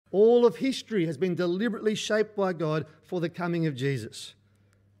All of history has been deliberately shaped by God for the coming of Jesus.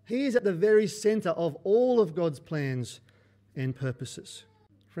 He is at the very centre of all of God's plans and purposes.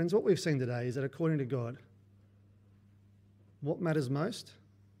 Friends, what we've seen today is that according to God, what matters most?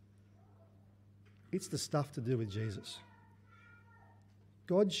 It's the stuff to do with Jesus.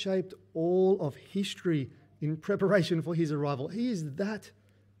 God shaped all of history in preparation for his arrival. He is that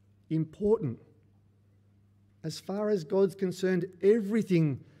important. As far as God's concerned,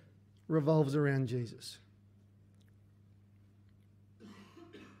 everything revolves around Jesus.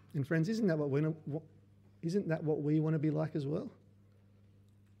 And friends, isn't that what we want to be like as well?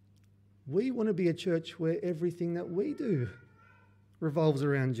 We want to be a church where everything that we do revolves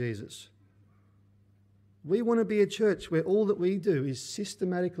around Jesus. We want to be a church where all that we do is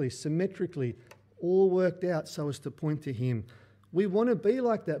systematically, symmetrically, all worked out so as to point to him. We want to be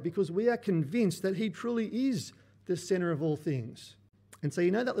like that because we are convinced that he truly is the centre of all things. And so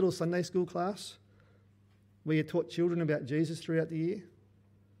you know that little Sunday school class where you taught children about Jesus throughout the year?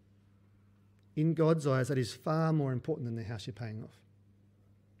 In God's eyes, that is far more important than the house you're paying off.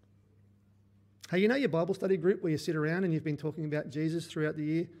 Hey, you know your Bible study group where you sit around and you've been talking about Jesus throughout the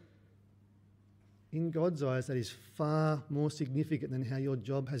year? In God's eyes, that is far more significant than how your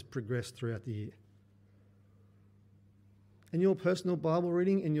job has progressed throughout the year. And your personal Bible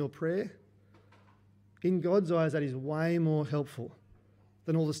reading and your prayer, in God's eyes, that is way more helpful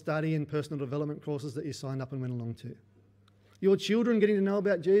than all the study and personal development courses that you signed up and went along to. Your children getting to know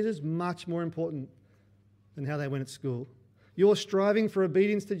about Jesus, much more important than how they went at school. Your striving for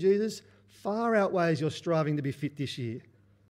obedience to Jesus far outweighs your striving to be fit this year.